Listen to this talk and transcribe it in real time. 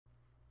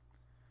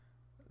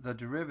the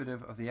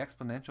derivative of the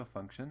exponential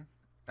function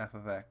f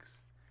of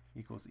x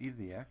equals e to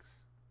the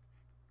x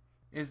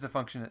is the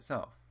function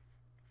itself.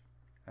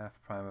 F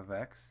prime of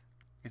x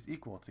is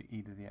equal to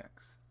e to the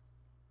x.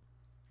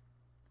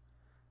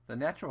 The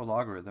natural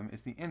logarithm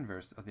is the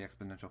inverse of the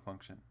exponential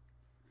function.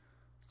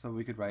 So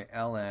we could write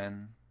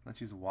ln,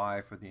 let's use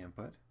y for the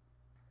input,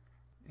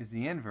 is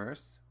the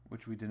inverse,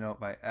 which we denote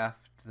by f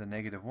to the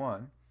negative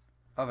 1,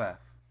 of f.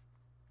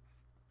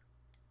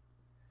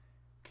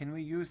 Can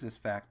we use this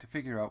fact to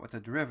figure out what the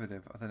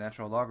derivative of the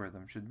natural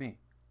logarithm should be?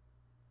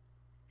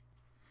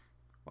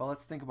 Well,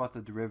 let's think about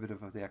the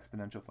derivative of the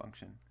exponential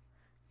function,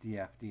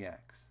 df dx.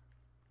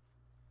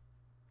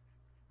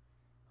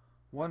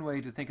 One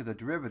way to think of the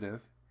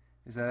derivative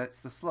is that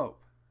it's the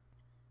slope.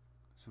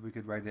 So we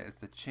could write it as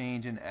the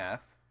change in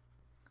f,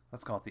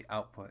 let's call it the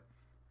output,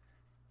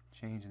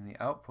 change in the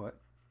output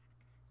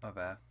of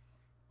f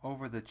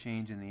over the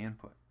change in the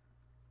input.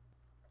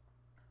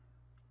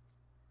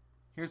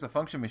 Here's a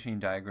function machine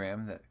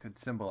diagram that could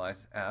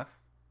symbolize f.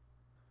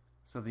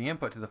 So the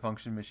input to the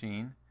function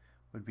machine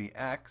would be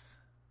x,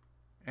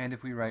 and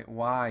if we write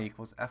y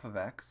equals f of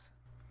x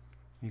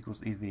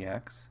equals e to the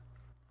x,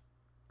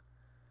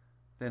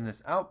 then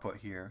this output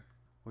here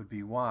would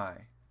be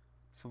y.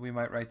 So we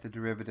might write the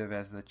derivative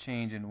as the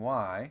change in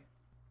y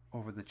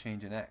over the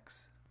change in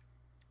x.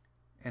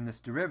 And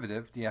this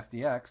derivative, df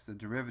dx, the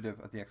derivative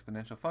of the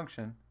exponential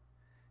function,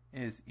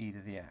 is e to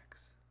the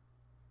x.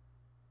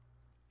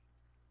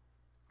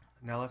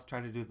 Now let's try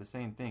to do the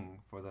same thing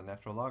for the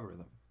natural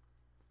logarithm.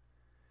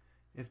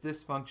 If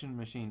this function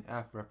machine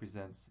f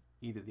represents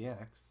e to the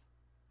x,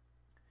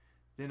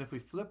 then if we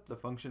flip the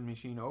function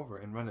machine over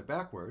and run it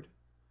backward,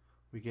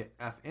 we get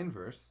f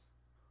inverse,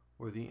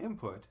 where the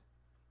input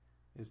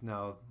is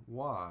now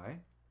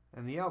y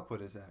and the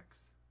output is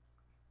x.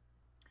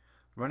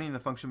 Running the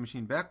function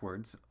machine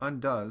backwards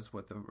undoes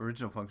what the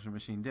original function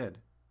machine did,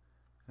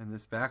 and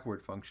this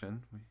backward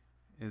function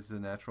is the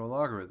natural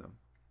logarithm.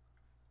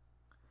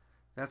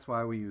 That's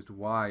why we used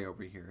y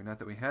over here. Not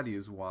that we had to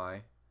use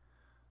y,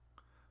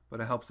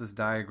 but it helps this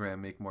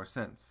diagram make more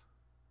sense.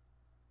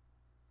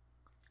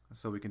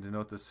 So we can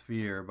denote the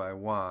sphere by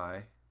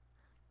y,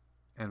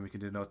 and we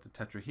can denote the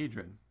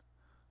tetrahedron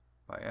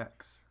by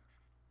x.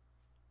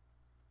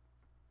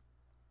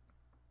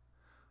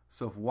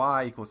 So if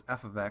y equals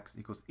f of x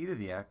equals e to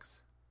the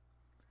x,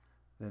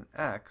 then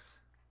x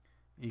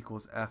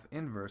equals f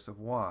inverse of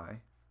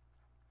y,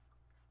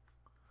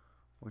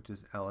 which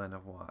is ln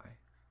of y.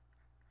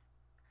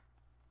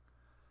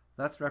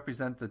 Let's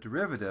represent the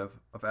derivative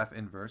of f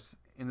inverse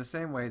in the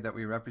same way that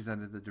we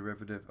represented the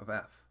derivative of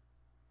f.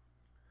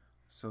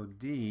 So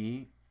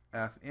d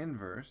f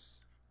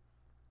inverse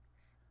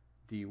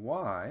dy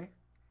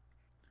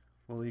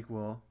will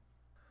equal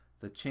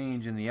the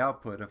change in the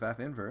output of f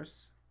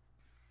inverse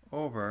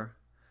over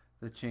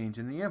the change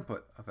in the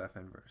input of f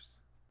inverse.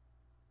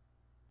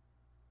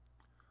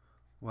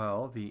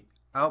 Well, the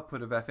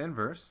output of f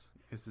inverse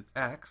is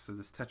x, so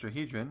this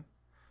tetrahedron.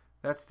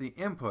 That's the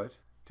input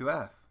to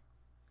f.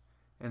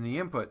 And the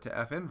input to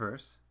f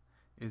inverse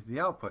is the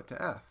output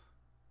to f.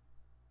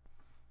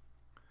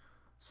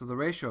 So the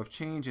ratio of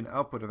change in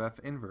output of f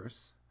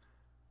inverse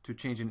to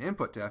change in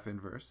input to f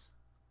inverse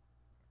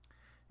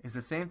is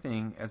the same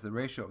thing as the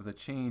ratio of the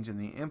change in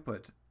the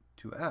input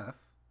to f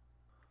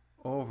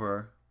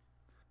over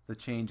the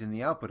change in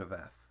the output of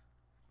f.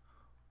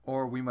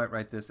 Or we might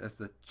write this as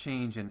the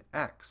change in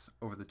x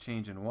over the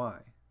change in y.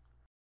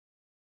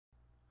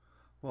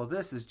 Well,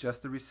 this is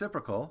just the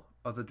reciprocal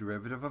of the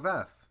derivative of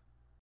f.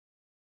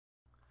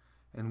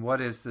 And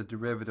what is the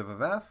derivative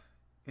of f?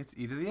 It's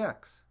e to the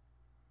x.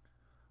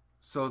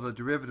 So the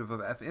derivative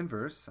of f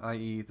inverse,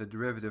 i.e. the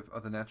derivative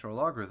of the natural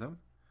logarithm,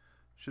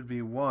 should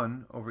be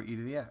 1 over e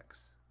to the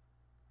x.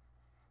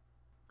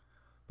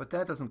 But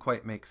that doesn't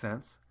quite make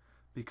sense,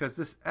 because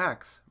this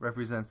x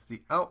represents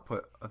the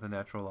output of the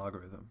natural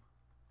logarithm.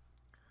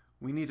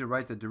 We need to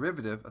write the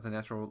derivative of the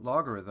natural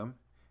logarithm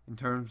in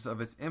terms of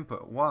its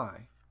input,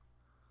 y.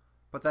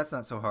 But that's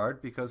not so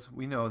hard, because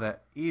we know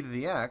that e to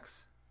the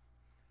x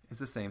is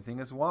the same thing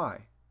as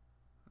y.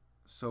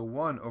 So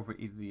 1 over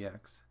e to the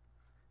x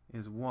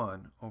is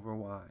 1 over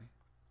y.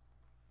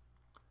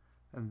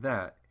 And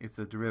that is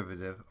the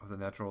derivative of the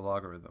natural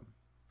logarithm.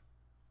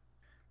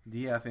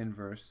 df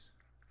inverse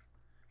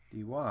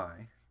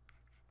dy,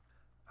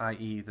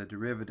 i.e. the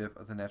derivative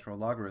of the natural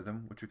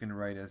logarithm, which we can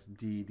write as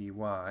d dy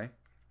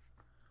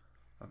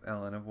of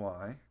ln of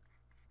y,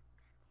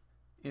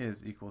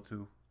 is equal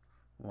to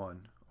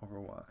 1 over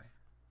y.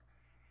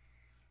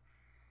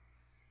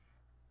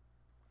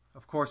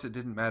 Of course, it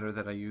didn't matter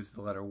that I used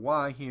the letter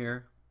y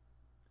here.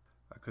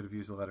 I could have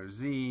used the letter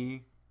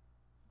z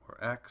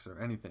or x or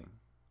anything.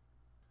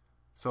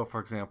 So, for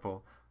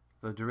example,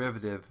 the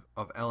derivative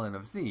of ln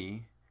of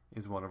z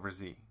is 1 over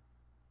z.